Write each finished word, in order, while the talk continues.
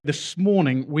This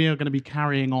morning, we are going to be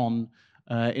carrying on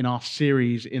in our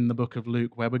series in the book of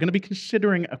Luke, where we're going to be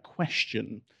considering a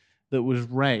question that was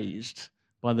raised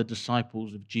by the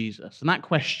disciples of Jesus. And that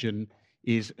question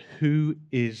is, who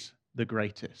is the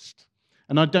greatest?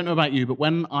 And I don't know about you, but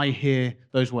when I hear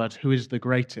those words, who is the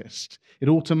greatest, it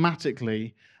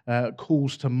automatically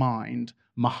calls to mind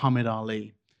Muhammad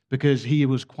Ali, because he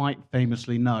was quite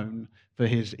famously known for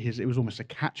his it was almost a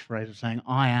catchphrase of saying,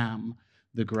 I am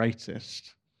the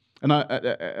greatest. And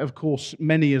of course,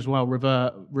 many as well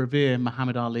revere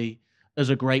Muhammad Ali as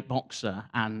a great boxer,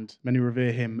 and many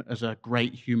revere him as a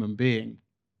great human being.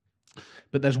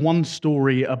 But there's one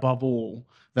story above all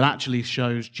that actually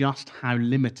shows just how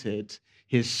limited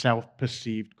his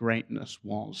self-perceived greatness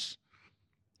was.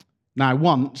 Now,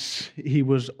 once he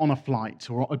was on a flight,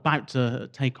 or about to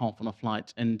take off on a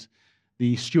flight, and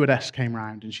the stewardess came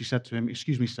round and she said to him,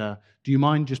 "Excuse me, sir, do you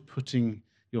mind just putting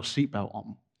your seatbelt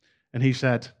on?" And he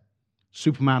said,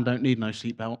 "Superman don't need no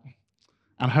seatbelt."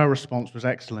 And her response was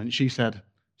excellent. She said,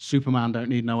 "Superman don't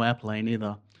need no airplane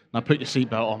either. Now put your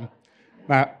seatbelt on."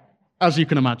 Now, as you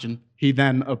can imagine, he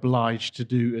then obliged to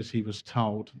do as he was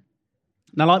told.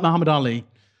 Now, like Muhammad Ali,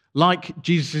 like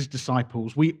Jesus'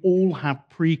 disciples, we all have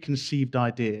preconceived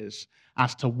ideas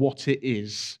as to what it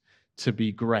is to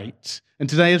be great. And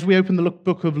today, as we open the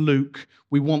book of Luke,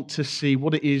 we want to see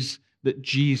what it is that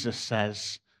Jesus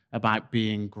says about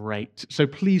being great. So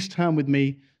please turn with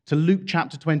me to Luke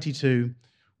chapter 22,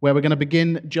 where we're going to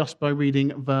begin just by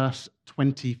reading verse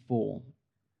 24.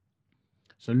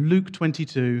 So Luke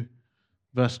 22,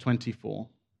 verse 24.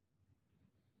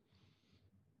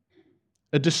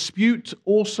 A dispute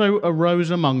also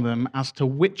arose among them as to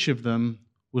which of them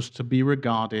was to be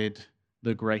regarded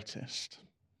the greatest.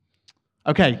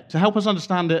 Okay, to help us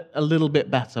understand it a little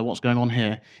bit better, what's going on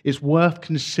here, it's worth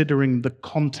considering the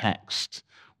context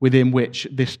within which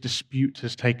this dispute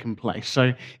has taken place.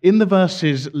 So in the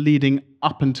verses leading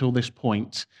up until this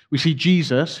point, we see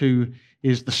Jesus, who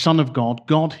is the Son of God,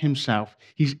 God himself,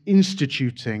 he's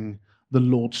instituting the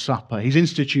Lord's Supper. He's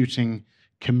instituting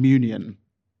communion.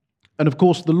 And of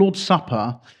course, the Lord's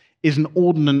Supper is an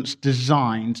ordinance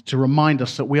designed to remind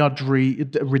us that we are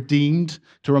redeemed,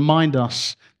 to remind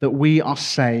us that we are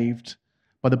saved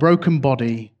by the broken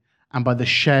body and by the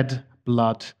shed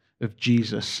blood of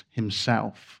Jesus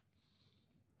himself,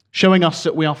 showing us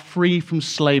that we are free from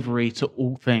slavery to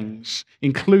all things,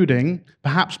 including,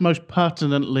 perhaps most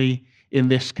pertinently in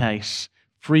this case,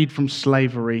 freed from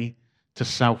slavery to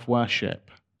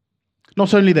self-worship.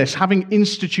 Not only this, having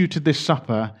instituted this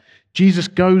supper, Jesus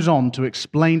goes on to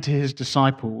explain to his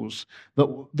disciples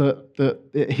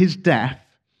that his death,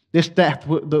 this death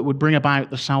that would bring about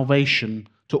the salvation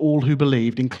to all who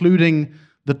believed, including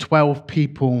the 12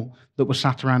 people that were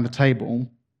sat around the table,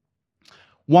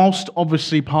 whilst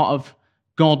obviously part of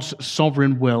God's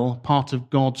sovereign will, part of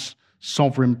God's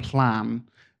sovereign plan,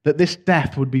 that this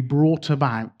death would be brought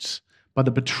about by the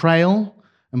betrayal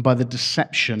and by the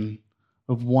deception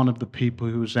of one of the people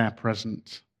who was there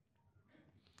present.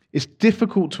 It's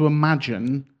difficult to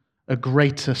imagine a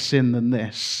greater sin than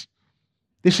this.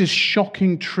 This is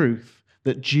shocking truth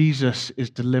that Jesus is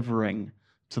delivering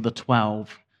to the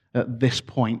 12 at this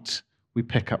point we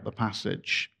pick up the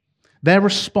passage. Their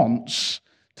response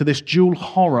to this dual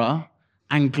horror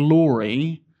and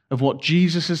glory of what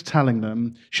Jesus is telling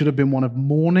them should have been one of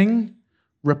mourning,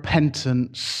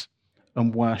 repentance,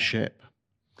 and worship.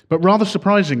 But rather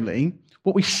surprisingly,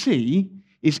 what we see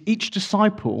is each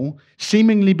disciple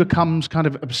seemingly becomes kind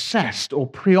of obsessed or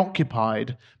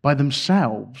preoccupied by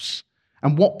themselves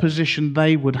and what position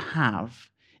they would have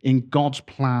in God's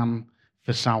plan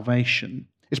for salvation.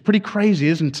 It's pretty crazy,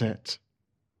 isn't it?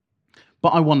 But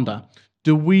I wonder,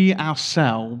 do we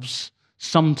ourselves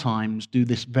sometimes do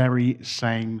this very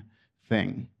same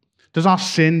thing? Does our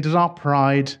sin, does our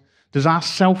pride, does our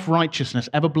self-righteousness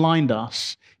ever blind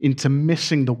us into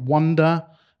missing the wonder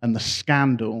and the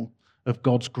scandal of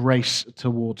God's grace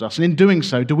towards us? And in doing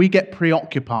so, do we get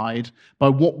preoccupied by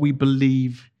what we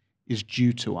believe is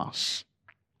due to us?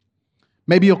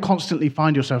 Maybe you'll constantly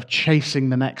find yourself chasing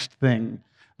the next thing,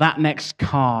 that next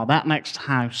car, that next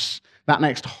house, that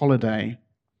next holiday,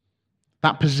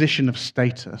 that position of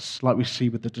status, like we see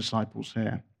with the disciples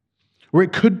here. Or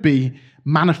it could be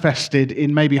manifested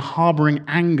in maybe harboring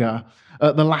anger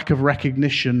at the lack of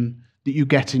recognition that you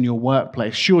get in your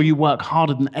workplace. Sure, you work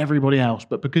harder than everybody else,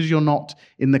 but because you're not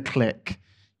in the clique,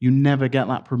 you never get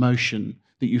that promotion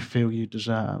that you feel you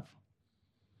deserve.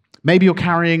 Maybe you're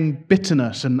carrying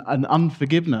bitterness and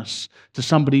unforgiveness to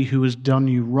somebody who has done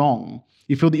you wrong.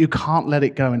 You feel that you can't let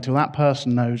it go until that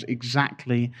person knows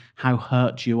exactly how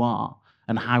hurt you are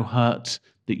and how hurt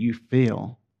that you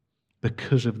feel.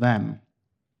 because of them.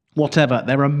 Whatever,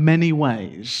 there are many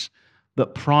ways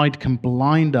that pride can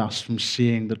blind us from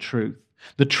seeing the truth.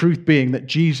 The truth being that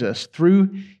Jesus, through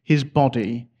his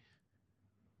body,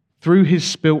 through his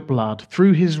spilt blood,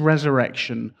 through his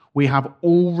resurrection, we have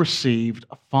all received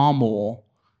far more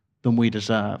than we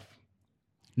deserve.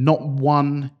 Not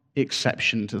one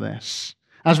exception to this.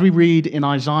 As we read in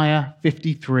Isaiah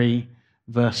 53,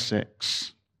 verse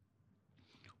 6,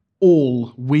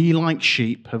 all we like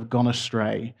sheep have gone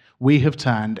astray. We have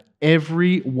turned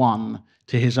every one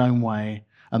to his own way,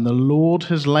 and the Lord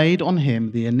has laid on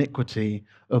him the iniquity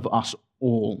of us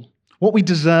all. What we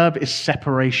deserve is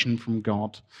separation from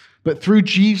God. But through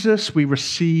Jesus, we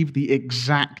receive the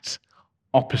exact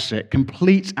opposite,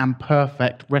 complete and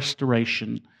perfect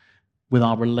restoration with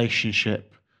our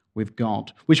relationship with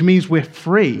God, which means we're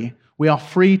free. We are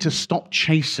free to stop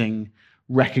chasing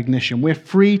recognition. We're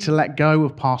free to let go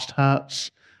of past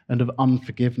hurts and of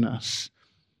unforgiveness.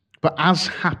 But as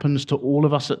happens to all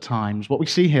of us at times, what we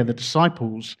see here, the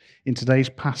disciples in today's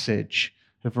passage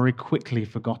have very quickly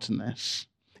forgotten this.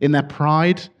 In their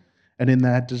pride and in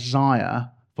their desire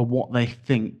for what they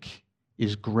think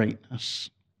is greatness.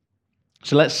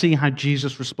 So let's see how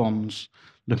Jesus responds,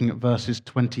 looking at verses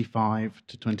 25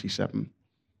 to 27.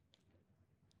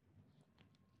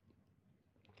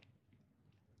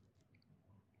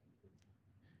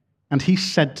 And he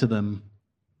said to them,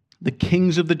 the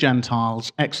kings of the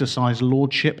Gentiles exercise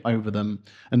lordship over them,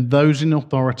 and those in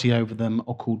authority over them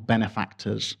are called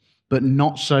benefactors. But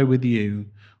not so with you.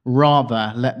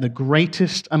 Rather, let the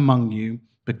greatest among you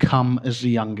become as the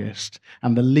youngest,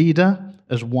 and the leader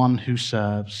as one who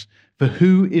serves. For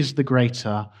who is the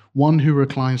greater, one who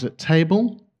reclines at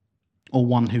table or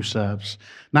one who serves?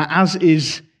 Now, as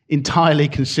is entirely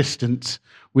consistent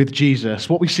with Jesus,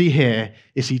 what we see here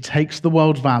is he takes the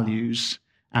world's values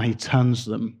and he turns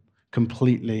them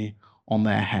completely on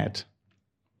their head.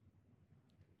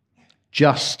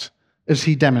 Just as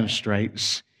he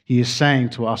demonstrates, he is saying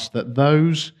to us that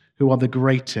those who are the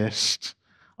greatest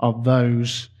are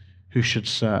those who should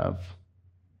serve.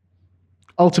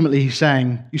 Ultimately, he's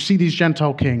saying, you see these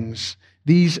Gentile kings,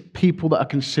 these people that are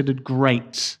considered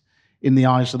great in the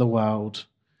eyes of the world,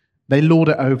 they lord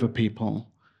it over people.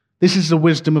 This is the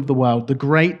wisdom of the world. The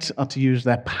great are to use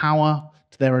their power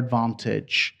to their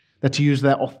advantage. They're to use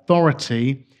their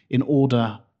authority in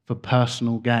order for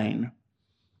personal gain.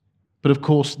 But of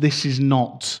course, this is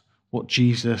not what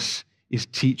Jesus is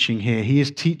teaching here. He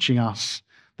is teaching us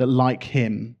that, like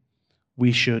him,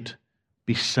 we should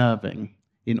be serving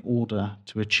in order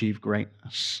to achieve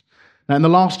greatness. Now, in the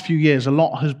last few years, a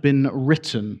lot has been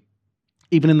written,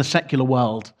 even in the secular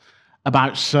world,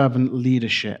 about servant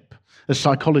leadership, as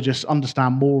psychologists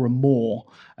understand more and more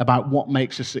about what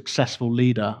makes a successful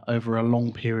leader over a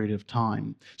long period of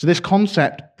time. So this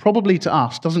concept, probably to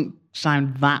us, doesn't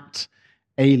sound that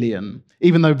alien,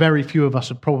 even though very few of us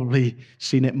have probably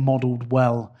seen it modeled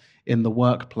well in the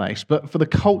workplace. But for the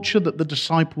culture that the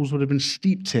disciples would have been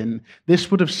steeped in, this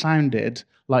would have sounded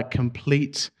like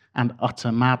complete and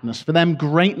utter madness. For them,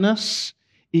 greatness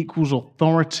equals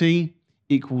authority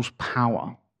equals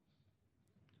power.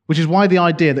 Which is why the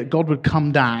idea that God would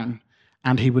come down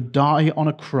and he would die on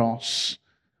a cross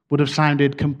would have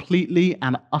sounded completely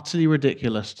and utterly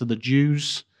ridiculous to the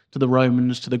Jews, to the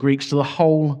Romans, to the Greeks, to the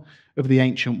whole of the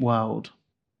ancient world.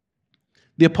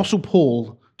 The Apostle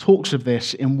Paul talks of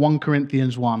this in 1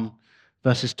 Corinthians 1,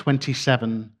 verses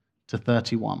 27 to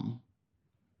 31.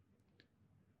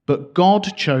 But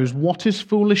God chose what is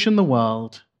foolish in the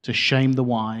world to shame the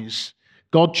wise.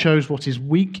 God chose what is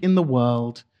weak in the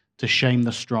world to shame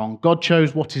the strong. God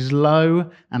chose what is low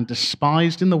and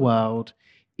despised in the world,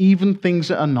 even things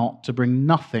that are not, to bring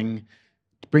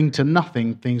to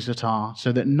nothing things that are,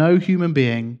 so that no human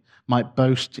being might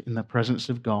boast in the presence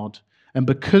of God. And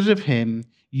because of him,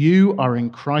 you are in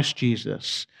Christ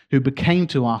Jesus, who became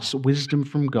to us wisdom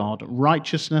from God,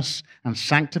 righteousness and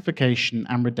sanctification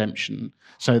and redemption,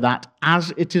 so that,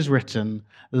 as it is written,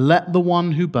 let the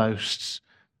one who boasts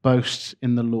boast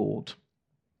in the Lord.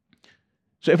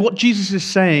 So if what Jesus is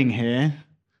saying here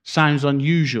sounds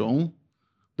unusual,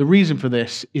 the reason for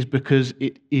this is because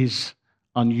it is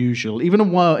unusual. Even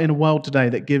in a world today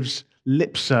that gives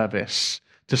lip service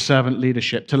to servant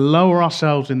leadership, to lower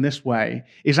ourselves in this way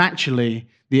is actually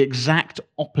the exact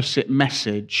opposite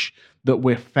message that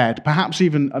we're fed, perhaps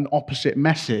even an opposite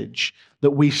message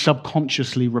that we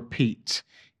subconsciously repeat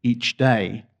each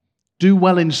day. Do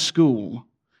well in school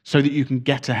so that you can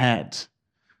get ahead.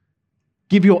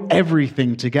 Give your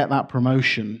everything to get that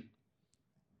promotion.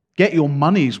 Get your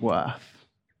money's worth.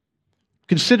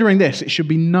 Considering this, it should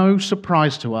be no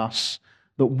surprise to us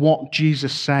that what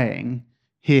Jesus is saying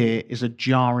here is a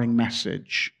jarring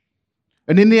message.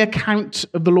 And in the account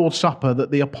of the Lord's Supper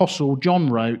that the Apostle John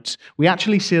wrote, we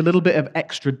actually see a little bit of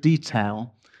extra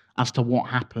detail as to what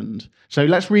happened. So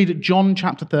let's read John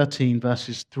chapter 13,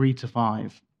 verses 3 to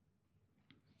 5.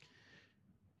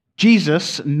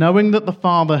 Jesus, knowing that the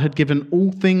Father had given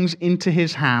all things into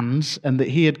his hands and that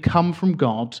he had come from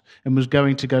God and was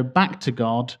going to go back to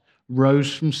God,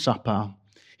 rose from supper.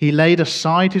 He laid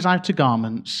aside his outer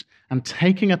garments and,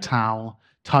 taking a towel,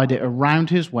 tied it around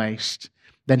his waist.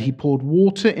 Then he poured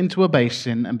water into a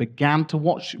basin and began to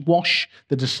wash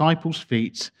the disciples'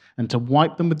 feet and to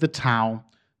wipe them with the towel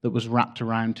that was wrapped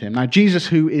around him. Now, Jesus,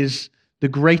 who is the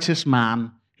greatest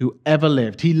man who ever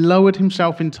lived, he lowered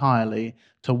himself entirely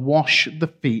to wash the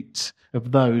feet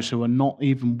of those who are not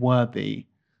even worthy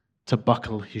to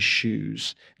buckle his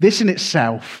shoes. This in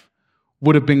itself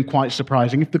would have been quite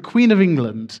surprising. If the Queen of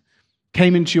England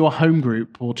came into your home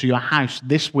group or to your house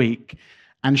this week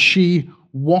and she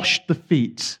washed the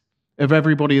feet of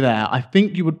everybody there, I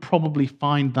think you would probably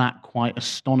find that quite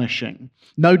astonishing.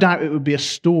 No doubt it would be a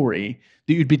story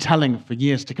that you'd be telling for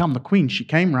years to come. The Queen, she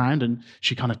came round and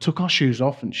she kind of took our shoes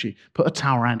off and she put a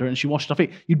towel around her and she washed our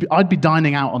feet. I'd be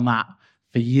dining out on that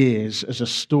for years as a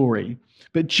story.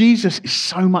 But Jesus is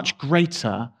so much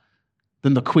greater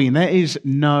than the Queen. There is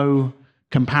no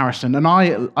comparison. And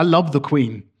I love the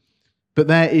Queen, but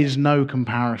there is no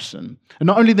comparison. And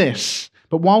not only this,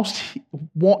 but whilst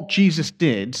what Jesus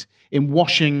did in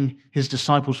washing his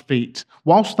disciples' feet,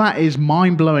 whilst that is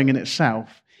mind-blowing in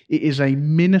itself, it is a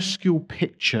minuscule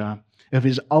picture of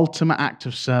his ultimate act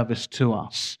of service to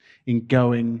us in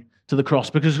going to the cross.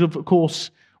 Because, of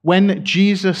course, when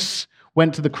Jesus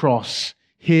went to the cross,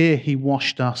 here he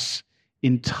washed us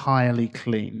entirely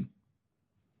clean.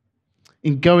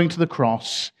 In going to the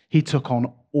cross, he took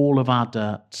on all of our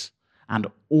dirt and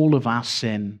all of our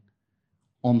sin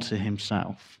onto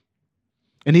himself.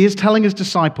 And he is telling his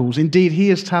disciples, indeed, he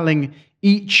is telling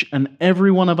each and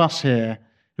every one of us here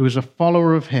who is a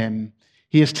follower of him,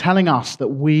 he is telling us that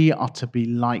we are to be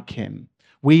like him.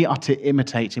 We are to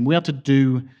imitate him. We are to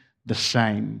do the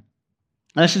same.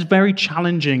 And this is very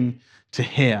challenging to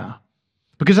hear,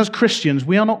 because as Christians,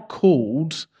 we are not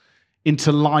called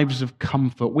into lives of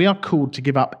comfort. We are called to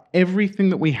give up everything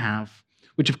that we have,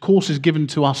 which of course is given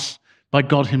to us by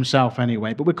God himself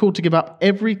anyway, but we're called to give up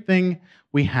everything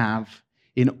we have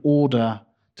in order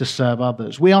to serve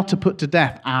others. We are to put to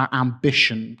death our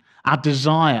ambition, our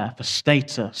desire for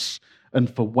status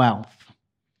and for wealth.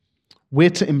 We're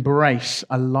to embrace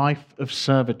a life of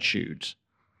servitude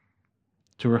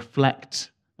to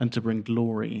reflect and to bring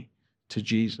glory to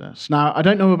Jesus. Now, I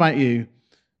don't know about you,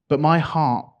 but my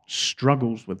heart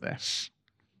struggles with this.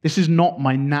 This is not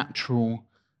my natural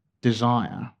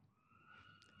desire.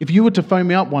 If you were to phone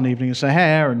me up one evening and say, hey,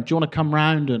 Aaron, do you want to come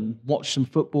round and watch some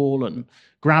football and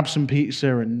grab some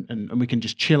pizza and we can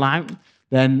just chill out,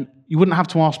 then you wouldn't have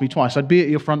to ask me twice. I'd be at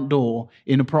your front door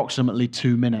in approximately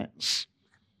 2 minutes.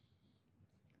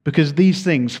 Because these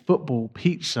things, football,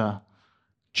 pizza,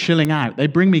 chilling out, they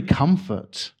bring me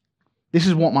comfort. This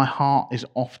is what my heart is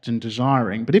often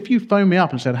desiring. But if you phone me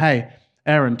up and said, hey,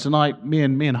 Aaron, tonight me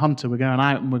and Hunter, we're going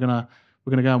out and we're gonna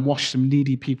go and wash some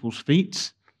needy people's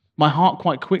feet, my heart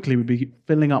quite quickly would be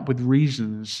filling up with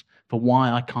reasons for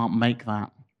why I can't make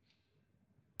that.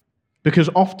 Because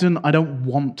often I don't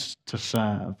want to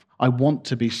serve. I want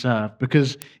to be served.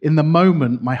 Because in the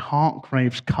moment, my heart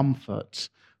craves comfort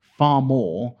far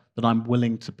more than I'm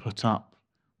willing to put up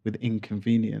with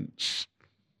inconvenience.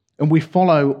 And we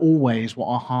follow always what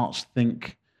our hearts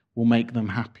think will make them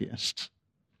happiest.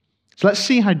 So let's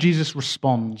see how Jesus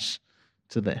responds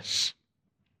to this.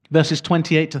 Verses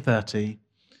 28 to 30.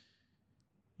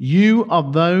 You are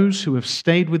those who have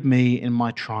stayed with me in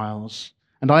my trials,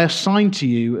 and I assign to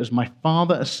you, as my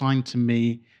Father assigned to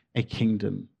me, a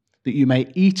kingdom, that you may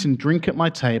eat and drink at my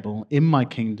table in my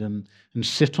kingdom and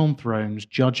sit on thrones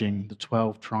judging the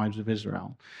 12 tribes of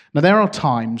Israel. Now, there are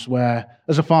times where,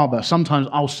 as a father, sometimes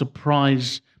I'll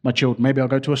surprise my children. Maybe I'll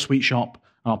go to a sweet shop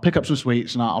and I'll pick up some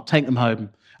sweets and I'll take them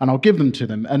home and I'll give them to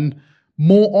them. And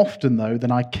more often, though,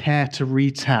 than I care to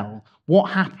retell, what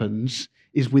happens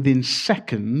is within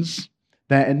seconds,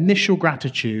 their initial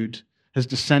gratitude has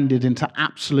descended into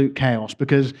absolute chaos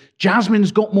because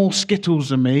Jasmine's got more Skittles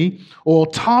than me, or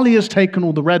Talia's taken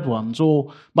all the red ones,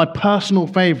 or my personal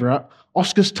favourite,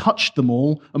 Oscar's touched them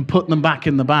all and put them back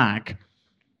in the bag.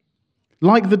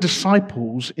 Like the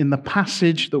disciples in the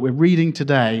passage that we're reading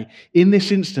today, in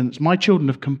this instance, my children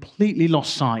have completely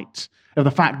lost sight of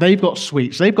the fact they've got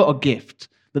sweets, they've got a gift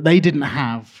that they didn't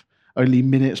have only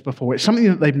minutes before. It's something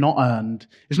that they've not earned.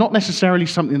 It's not necessarily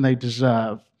something they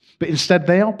deserve. but instead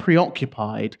they are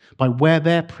preoccupied by where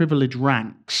their privilege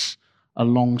ranks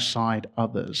alongside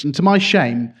others. And to my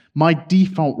shame, my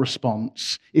default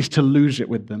response is to lose it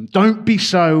with them. Don't be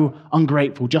so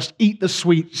ungrateful. Just eat the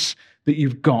sweets that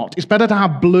you've got. It's better to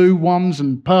have blue ones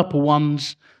and purple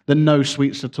ones than no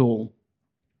sweets at all.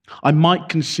 I might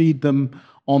concede them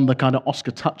on the kind of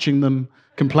Oscar touching them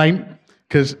complaint,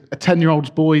 because a 10-year-old's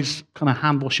boys' kind of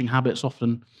hand-washing habits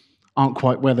often aren't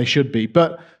quite where they should be.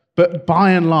 But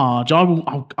by and large,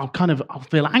 I'll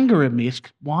feel anger in me. It's,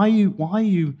 why are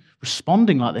you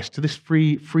responding like this to this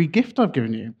free gift I've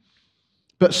given you?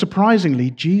 But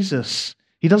surprisingly, Jesus,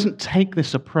 he doesn't take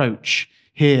this approach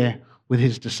here with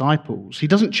his disciples. He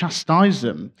doesn't chastise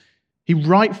them. He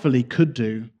rightfully could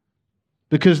do,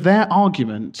 because their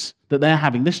argument that they're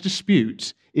having, this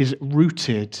dispute, is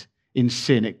rooted in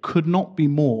sin. It could not be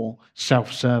more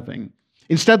self-serving.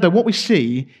 Instead, though, what we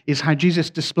see is how Jesus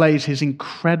displays his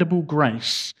incredible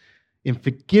grace in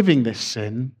forgiving this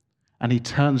sin, and he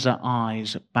turns their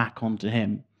eyes back onto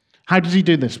him. How does he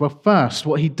do this? Well, first,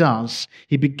 what he does,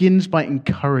 he begins by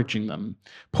encouraging them,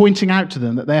 pointing out to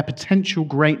them that their potential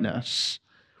greatness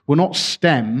will not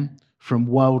stem from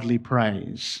worldly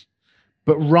praise,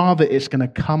 but rather it's going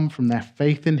to come from their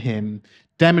faith in him,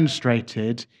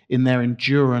 demonstrated in their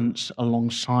endurance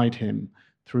alongside him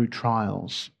through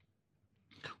trials.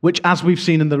 Which, as we've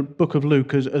seen in the book of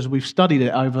Luke, as we've studied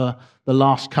it over the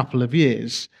last couple of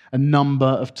years, a number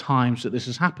of times that this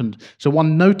has happened. So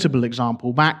one notable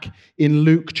example, back in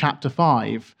Luke chapter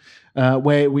 5,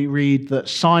 where we read that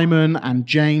Simon and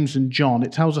James and John,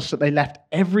 it tells us that they left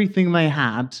everything they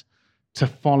had to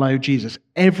follow Jesus.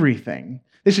 Everything.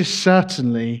 This is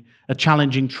certainly a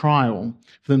challenging trial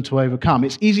for them to overcome.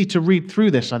 It's easy to read through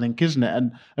this, I think, isn't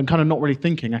it? And kind of not really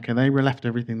thinking, okay, they left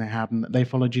everything they had and they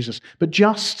followed Jesus. But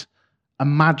just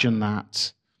imagine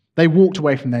that. They walked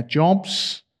away from their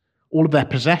jobs, all of their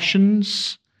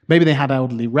possessions. Maybe they had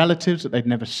elderly relatives that they'd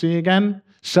never see again.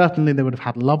 Certainly they would have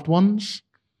had loved ones.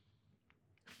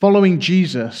 Following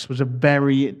Jesus was a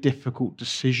very difficult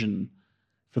decision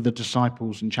for the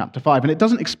disciples in chapter 5. And it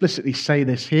doesn't explicitly say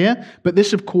this here, but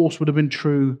this, of course, would have been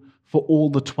true for all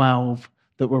the 12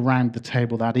 that were around the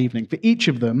table that evening. For each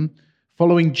of them,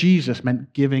 following Jesus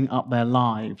meant giving up their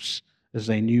lives as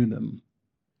they knew them.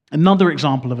 Another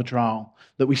example of a trial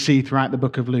that we see throughout the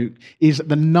book of Luke is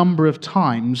the number of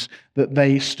times that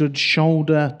they stood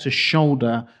shoulder to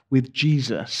shoulder with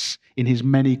Jesus in his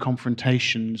many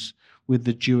confrontations with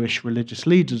the Jewish religious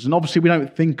leaders. And obviously we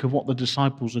don't think of what the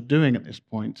disciples are doing at this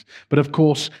point. But of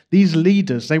course, these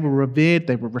leaders, they were revered,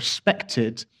 they were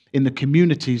respected in the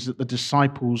communities that the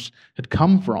disciples had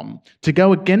come from. To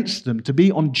go against them, to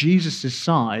be on Jesus'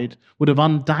 side, would have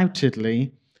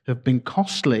undoubtedly have been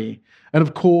costly. And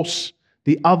of course,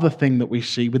 the other thing that we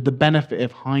see with the benefit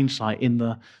of hindsight in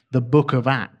the book of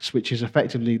Acts, which is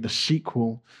effectively the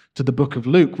sequel to the book of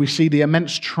Luke, we see the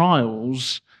immense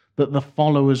trials that the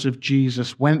followers of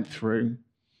Jesus went through,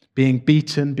 being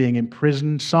beaten, being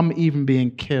imprisoned, some even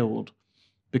being killed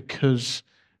because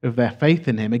of their faith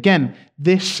in him. Again,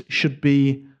 this should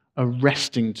be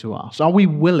arresting to us. Are we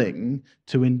willing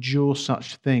to endure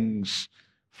such things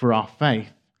for our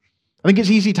faith? I think it's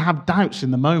easy to have doubts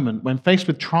in the moment when faced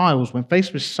with trials, when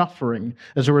faced with suffering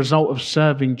as a result of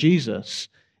serving Jesus.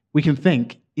 We can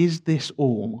think, is this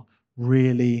all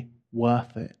really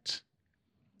worth it?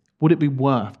 Would it be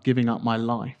worth giving up my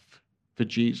life for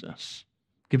Jesus,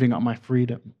 giving up my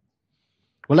freedom?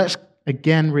 Well, let's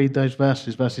again read those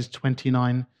verses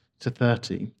 29 to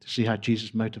 30, to see how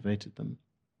Jesus motivated them.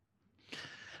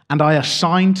 And I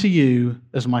assign to you,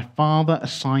 as my Father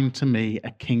assigned to me,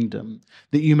 a kingdom,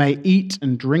 that you may eat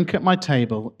and drink at my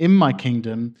table in my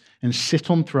kingdom and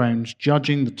sit on thrones,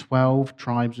 judging the 12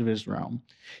 tribes of Israel.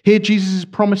 Here Jesus is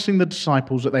promising the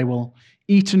disciples that they will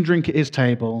eat and drink at his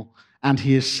table, and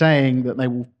he is saying that they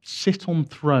will sit on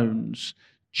thrones,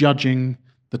 judging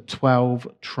the 12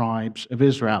 tribes of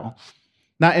Israel.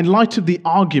 Now, in light of the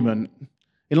argument,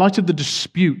 in light of the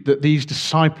dispute that these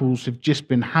disciples have just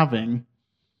been having,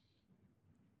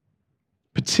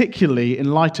 particularly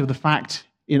in light of the fact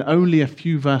in only a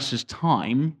few verses'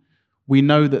 time, we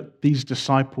know that these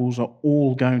disciples are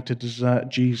all going to desert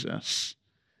Jesus.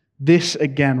 This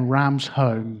again rams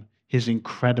home his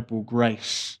incredible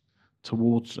grace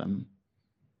towards them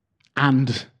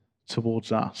and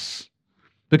towards us.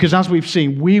 Because as we've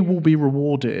seen, we will be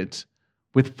rewarded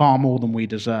with far more than we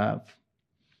deserve.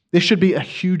 This should be a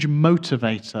huge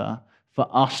motivator for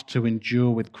us to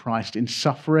endure with Christ in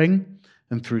suffering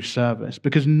and through service,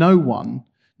 because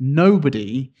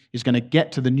nobody is going to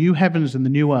get to the new heavens and the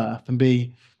new earth and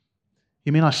be,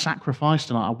 you mean I sacrificed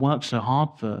and I worked so hard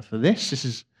for this? This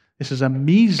This is a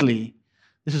measly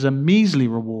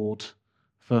reward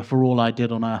for all I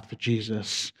did on earth for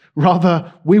Jesus.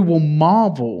 Rather, we will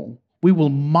marvel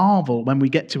when we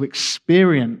get to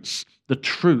experience the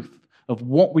truth of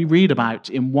what we read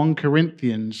about in 1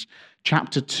 Corinthians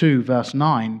chapter 2, verse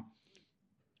 9.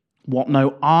 What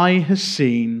no eye has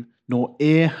seen, nor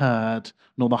ear heard,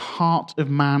 nor the heart of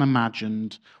man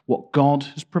imagined, what God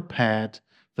has prepared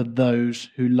for those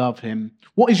who love him.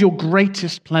 What is your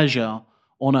greatest pleasure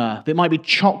on earth? It might be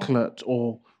chocolate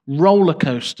or roller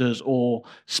coasters or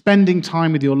spending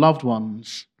time with your loved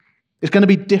ones. It's going to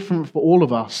be different for all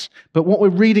of us. But what we're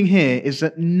reading here is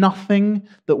that nothing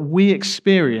that we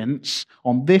experience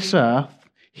on this earth,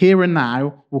 here and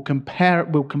now, will compare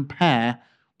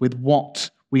with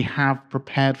what we have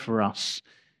prepared for us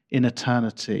in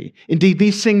eternity. Indeed,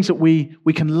 these things that we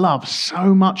can love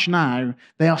so much now,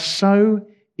 they are so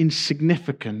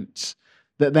insignificant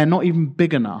that they're not even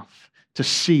big enough to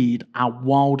seed our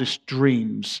wildest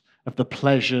dreams of the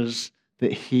pleasures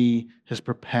that he has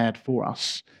prepared for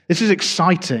us. This is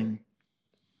exciting.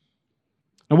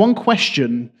 Now, one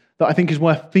question that I think is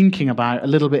worth thinking about a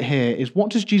little bit here is, what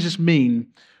does Jesus mean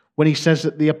when he says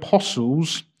that the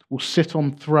apostles will sit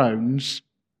on thrones?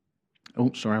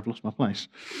 Oh, sorry, I've lost my place.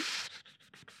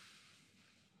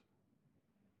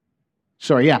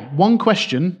 One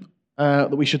question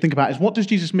that we should think about is, what does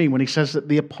Jesus mean when he says that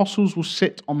the apostles will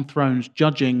sit on thrones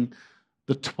judging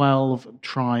the 12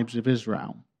 tribes of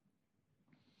Israel?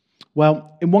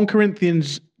 Well, in 1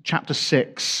 Corinthians chapter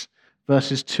 6,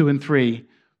 verses 2 and 3,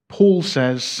 Paul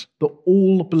says that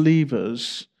all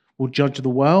believers will judge the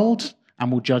world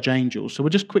and will judge angels. So we'll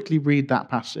just quickly read that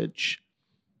passage.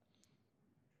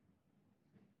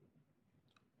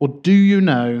 Or do you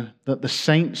know that the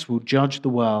saints will judge the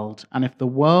world? And if the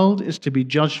world is to be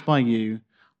judged by you,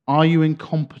 are you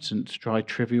incompetent to try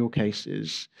trivial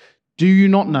cases? Do you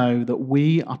not know that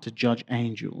we are to judge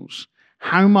angels?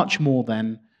 How much more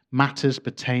then matters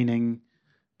pertaining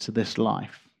to this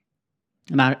life?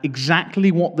 Now,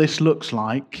 exactly what this looks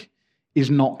like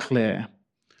is not clear.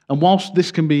 And whilst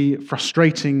this can be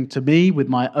frustrating to me with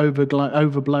my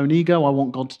overblown ego, I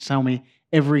want God to tell me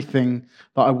everything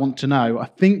that I want to know, I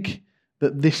think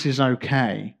that this is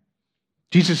okay.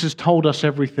 Jesus has told us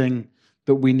everything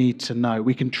that we need to know.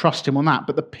 We can trust him on that.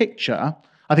 But the picture,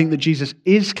 I think, that Jesus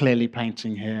is clearly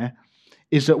painting here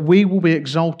is that we will be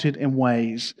exalted in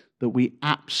ways that we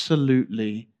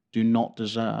absolutely do not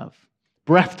deserve.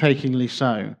 Breathtakingly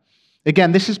so.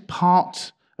 Again, this is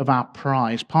part of our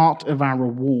prize, part of our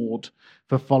reward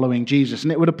for following Jesus.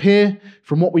 And it would appear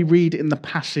from what we read in the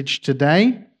passage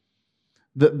today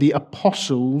that the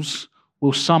apostles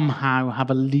will somehow have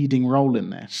a leading role in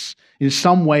this. In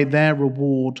some way, their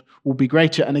reward will be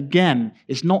greater. And again,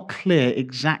 it's not clear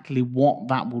exactly what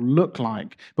that will look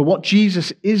like. But what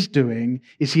Jesus is doing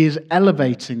is he is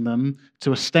elevating them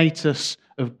to a status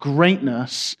of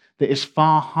greatness that is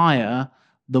far higher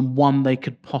than one they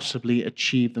could possibly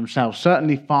achieve themselves.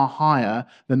 Certainly far higher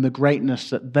than the greatness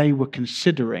that they were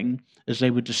considering as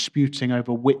they were disputing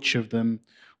over which of them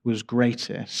was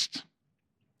greatest.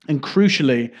 And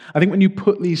crucially, I think when you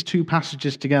put these two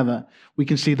passages together, we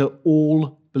can see that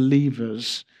all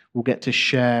believers will get to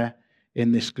share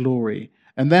in this glory.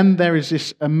 And then there is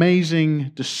this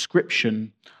amazing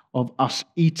description of us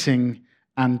eating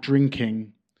and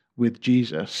drinking with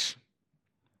Jesus.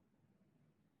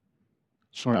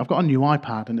 Sorry, I've got a new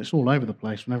iPad and it's all over the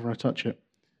place whenever I touch it.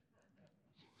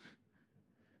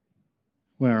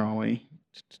 Where are we?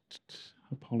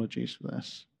 Apologies for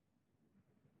this.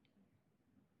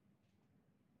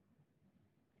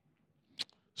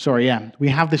 We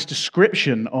have this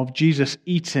description of Jesus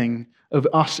eating, of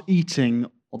us eating,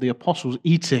 or the apostles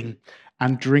eating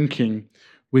and drinking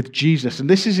with Jesus. And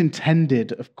this is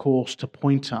intended, of course, to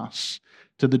point us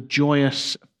to the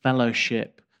joyous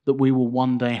fellowship that we will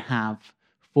one day have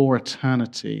for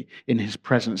eternity in his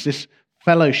presence. This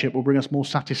fellowship will bring us more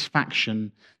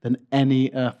satisfaction than any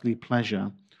earthly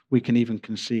pleasure we can even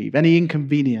conceive. Any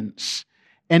inconvenience,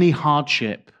 any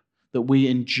hardship that we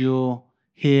endure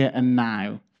here and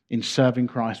now in serving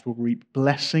Christ will reap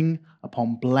blessing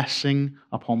upon blessing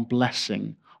upon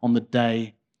blessing on the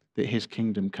day that his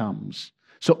kingdom comes.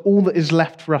 So all that is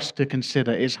left for us to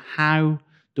consider is, how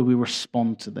do we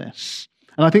respond to this?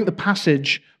 And I think the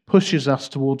passage pushes us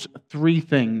towards three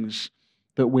things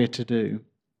that we're to do.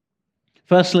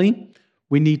 Firstly,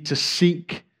 we need to see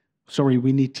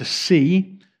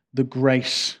the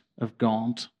grace of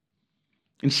God.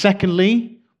 And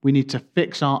secondly, we need to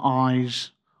fix our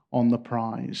eyes on the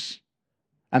prize.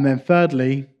 And then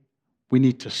thirdly, we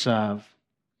need to serve.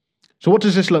 So what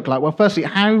does this look like? Well, firstly,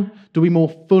 how do we more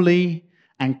fully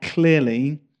and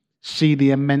clearly see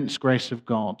the immense grace of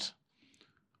God?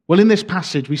 Well, in this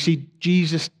passage, we see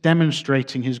Jesus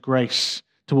demonstrating his grace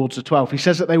towards the 12. He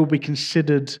says that they will be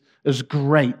considered as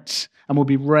great and will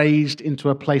be raised into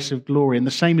a place of glory. And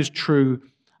the same is true,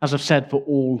 as I've said, for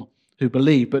all who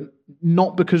believe, but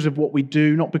not because of what we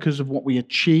do, not because of what we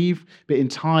achieve, but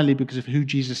entirely because of who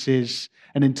Jesus is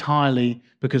and entirely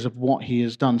because of what he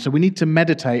has done. So we need to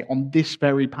meditate on this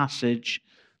very passage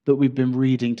that we've been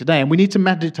reading today. And we need to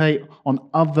meditate on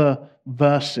other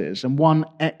verses. And one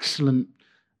excellent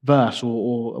verse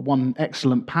or one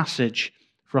excellent passage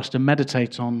for us to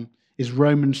meditate on is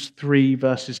Romans 3,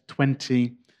 verses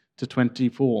 20 to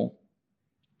 24.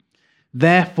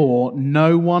 Therefore,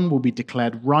 no one will be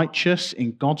declared righteous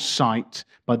in God's sight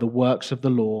by the works of the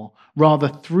law. Rather,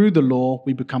 through the law,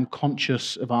 we become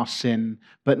conscious of our sin.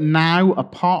 But now,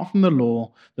 apart from the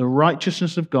law, the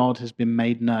righteousness of God has been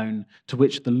made known, to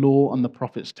which the law and the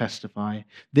prophets testify.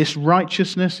 This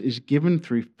righteousness is given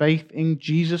through faith in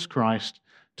Jesus Christ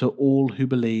to all who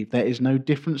believe. There is no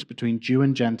difference between Jew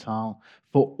and Gentile,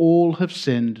 for all have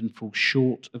sinned and fall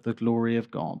short of the glory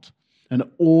of God. And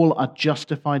all are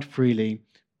justified freely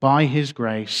by his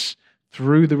grace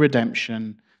through the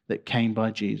redemption that came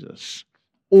by Jesus.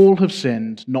 All have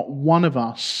sinned. Not one of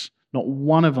us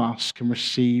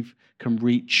can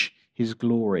reach his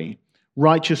glory.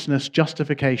 Righteousness,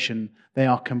 justification, they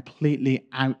are completely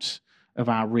out of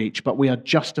our reach. But we are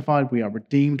justified, we are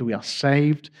redeemed, we are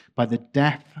saved by the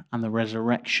death and the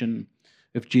resurrection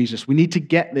of Jesus. We need to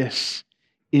get this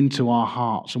into our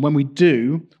hearts. And when we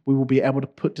do, we will be able to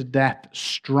put to death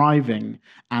striving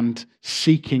and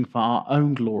seeking for our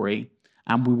own glory,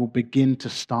 and we will begin to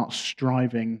start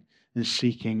striving and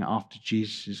seeking after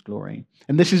Jesus' glory.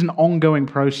 And this is an ongoing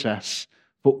process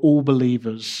for all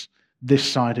believers this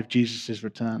side of Jesus'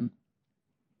 return.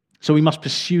 So we must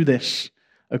pursue this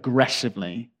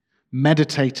aggressively,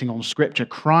 meditating on Scripture,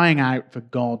 crying out for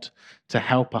God to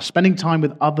help us, spending time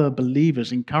with other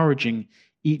believers, encouraging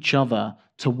each other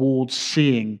towards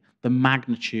seeing the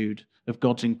magnitude of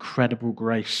God's incredible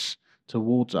grace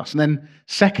towards us. And then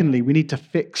secondly, we need to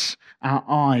fix our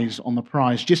eyes on the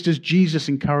prize, just as Jesus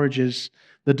encourages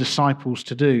the disciples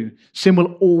to do. Sin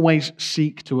will always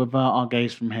seek to avert our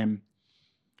gaze from him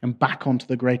and back onto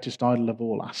the greatest idol of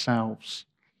all, ourselves.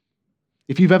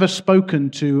 If you've ever spoken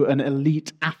to an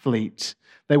elite athlete,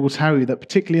 they will tell you that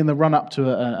particularly in the run-up to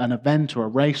an event or a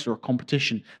race or a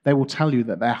competition, they will tell you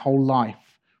that their whole life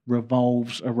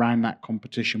revolves around that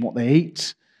competition. What they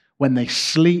eat, when they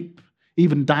sleep,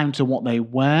 even down to what they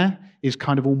wear, is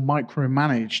kind of all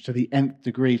micromanaged to the nth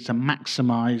degree to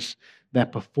maximize their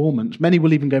performance. Many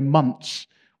will even go months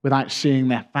without seeing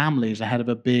their families ahead of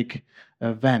a big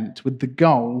event, with the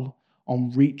goal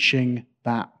on reaching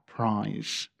that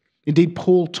prize. Indeed,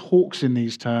 Paul talks in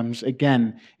these terms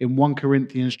again in 1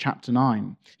 Corinthians chapter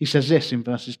 9. He says this in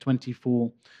verses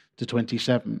 24 to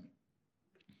 27.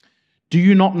 Do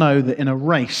you not know that in a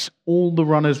race all the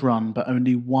runners run, but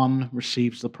only one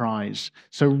receives the prize?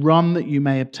 So run that you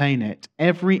may obtain it.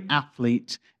 Every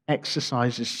athlete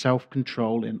exercises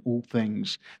self-control in all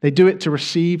things. They do it to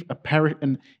receive a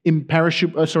perishable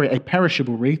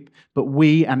wreath, but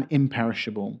we an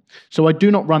imperishable. So I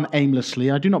do not run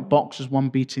aimlessly. I do not box as one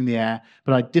beating the air,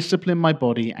 but I discipline my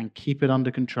body and keep it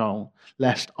under control,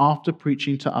 lest after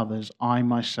preaching to others, I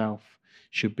myself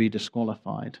should be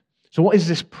disqualified. So what is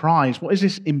this prize? What is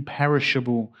this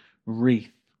imperishable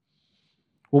wreath?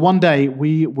 Well, one day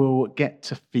we will get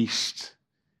to feast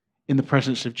in the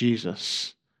presence of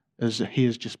Jesus, as he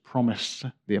has just promised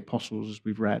the apostles, as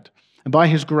we've read. And by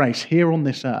his grace, here on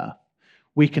this earth,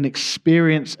 we can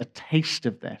experience a taste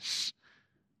of this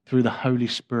through the Holy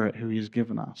Spirit who he has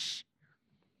given us.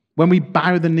 When we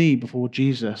bow the knee before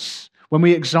Jesus, when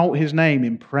we exalt his name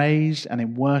in praise and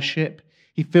in worship,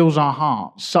 he fills our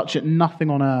hearts such that nothing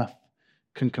on earth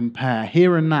can compare.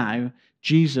 Here and now,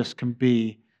 Jesus can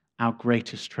be our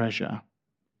greatest treasure.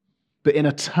 But in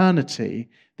eternity,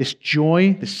 this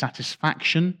joy, this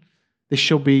satisfaction, this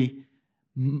shall be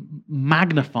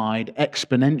magnified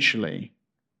exponentially.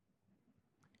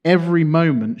 Every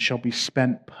moment shall be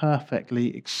spent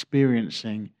perfectly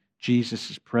experiencing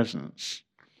Jesus' presence.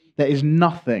 There is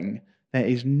nothing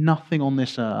on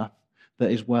this earth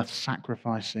that is worth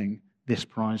sacrificing this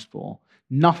prize for.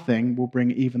 Nothing will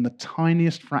bring even the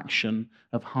tiniest fraction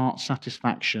of heart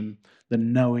satisfaction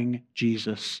than knowing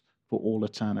Jesus for all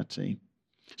eternity.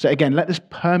 So again, let this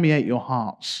permeate your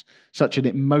hearts such that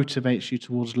it motivates you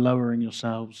towards lowering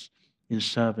yourselves in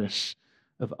service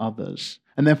of others.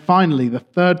 And then finally, the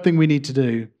third thing we need to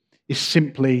do is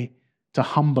simply to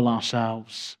humble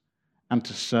ourselves and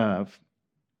to serve.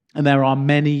 And there are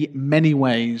many, many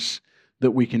ways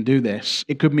that we can do this.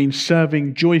 It could mean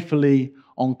serving joyfully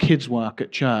on kids' work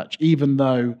at church, even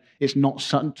though it's not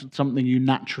something you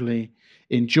naturally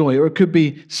enjoy. Or it could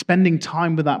be spending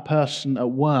time with that person at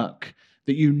work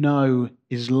that you know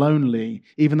is lonely,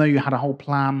 even though you had a whole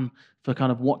plan for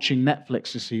kind of watching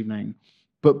Netflix this evening.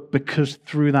 But because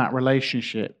through that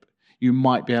relationship, you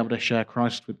might be able to share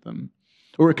Christ with them.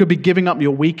 Or it could be giving up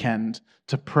your weekend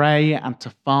to pray and to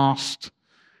fast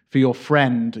for your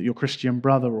friend, your Christian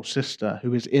brother or sister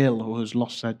who is ill or has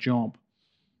lost their job.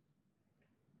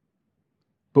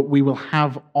 But we will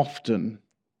have often,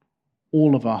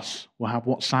 all of us will have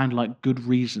what sound like good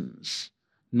reasons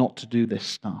not to do this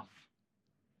stuff.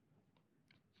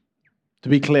 To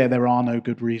be clear, there are no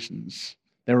good reasons.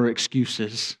 There are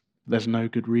excuses. There's no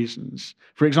good reasons.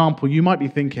 For example, you might be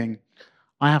thinking,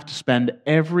 I have to spend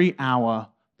every hour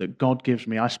that God gives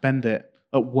me, I spend it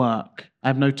at work. I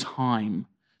have no time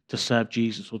to serve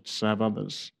Jesus or to serve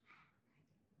others.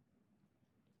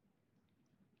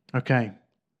 Okay,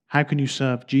 how can you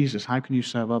serve Jesus? How can you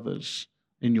serve others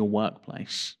in your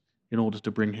workplace in order to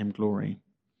bring him glory?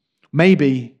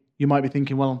 Maybe you might be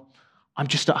thinking, well, I'm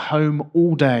just at home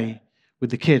all day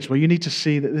with the kids. Well, you need to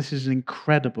see that this is an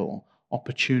incredible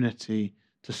opportunity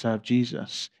to serve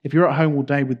Jesus. If you're at home all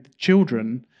day with the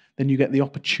children, then you get the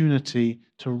opportunity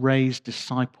to raise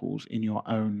disciples in your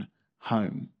own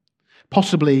home.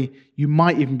 Possibly, you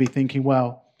might even be thinking,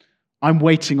 well, I'm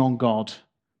waiting on God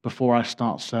before I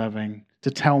start serving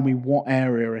to tell me what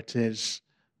area it is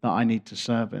that I need to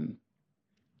serve in.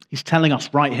 He's telling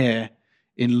us right here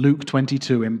in Luke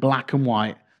 22 in black and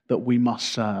white that we must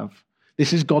serve.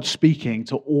 This is God speaking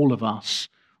to all of us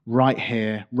right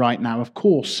here, right now. Of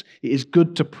course, it is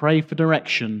good to pray for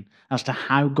direction as to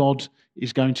how God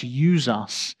is going to use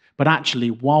us, but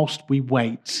actually, whilst we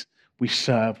wait, we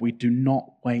serve. We do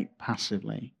not wait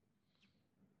passively.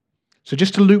 So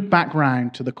just to loop back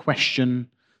round to the question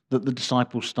that the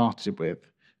disciples started with,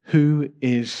 who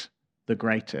is the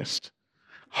greatest?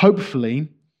 Hopefully,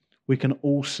 we can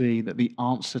all see that the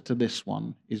answer to this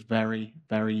one is very,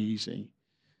 very easy.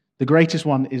 The greatest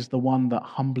one is the one that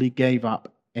humbly gave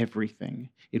up everything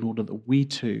in order that we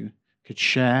too could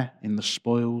share in the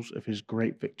spoils of his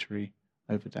great victory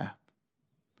over death.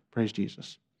 Praise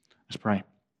Jesus. Let's pray.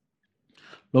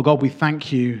 Lord God, we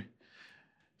thank you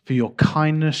for your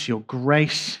kindness, your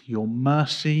grace, your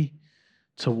mercy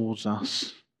towards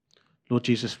us. Lord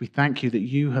Jesus, we thank you that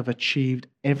you have achieved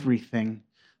everything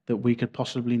that we could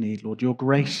possibly need. Lord, your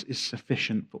grace is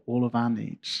sufficient for all of our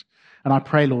needs. And I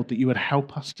pray, Lord, that you would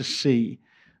help us to see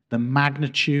the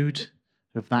magnitude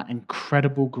of that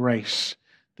incredible grace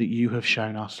that you have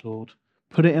shown us, Lord.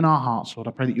 Put it in our hearts, Lord.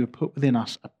 I pray that you would put within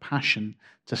us a passion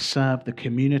to serve the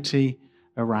community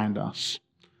around us.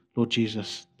 Lord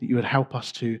Jesus, that you would help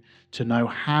us to know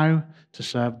how to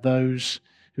serve those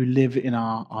who live in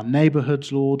our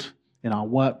neighborhoods, Lord, in our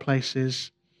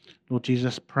workplaces. Lord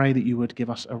Jesus, pray that you would give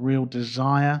us a real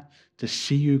desire to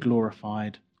see you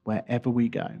glorified wherever we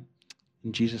go.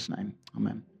 In Jesus' name,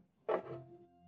 amen.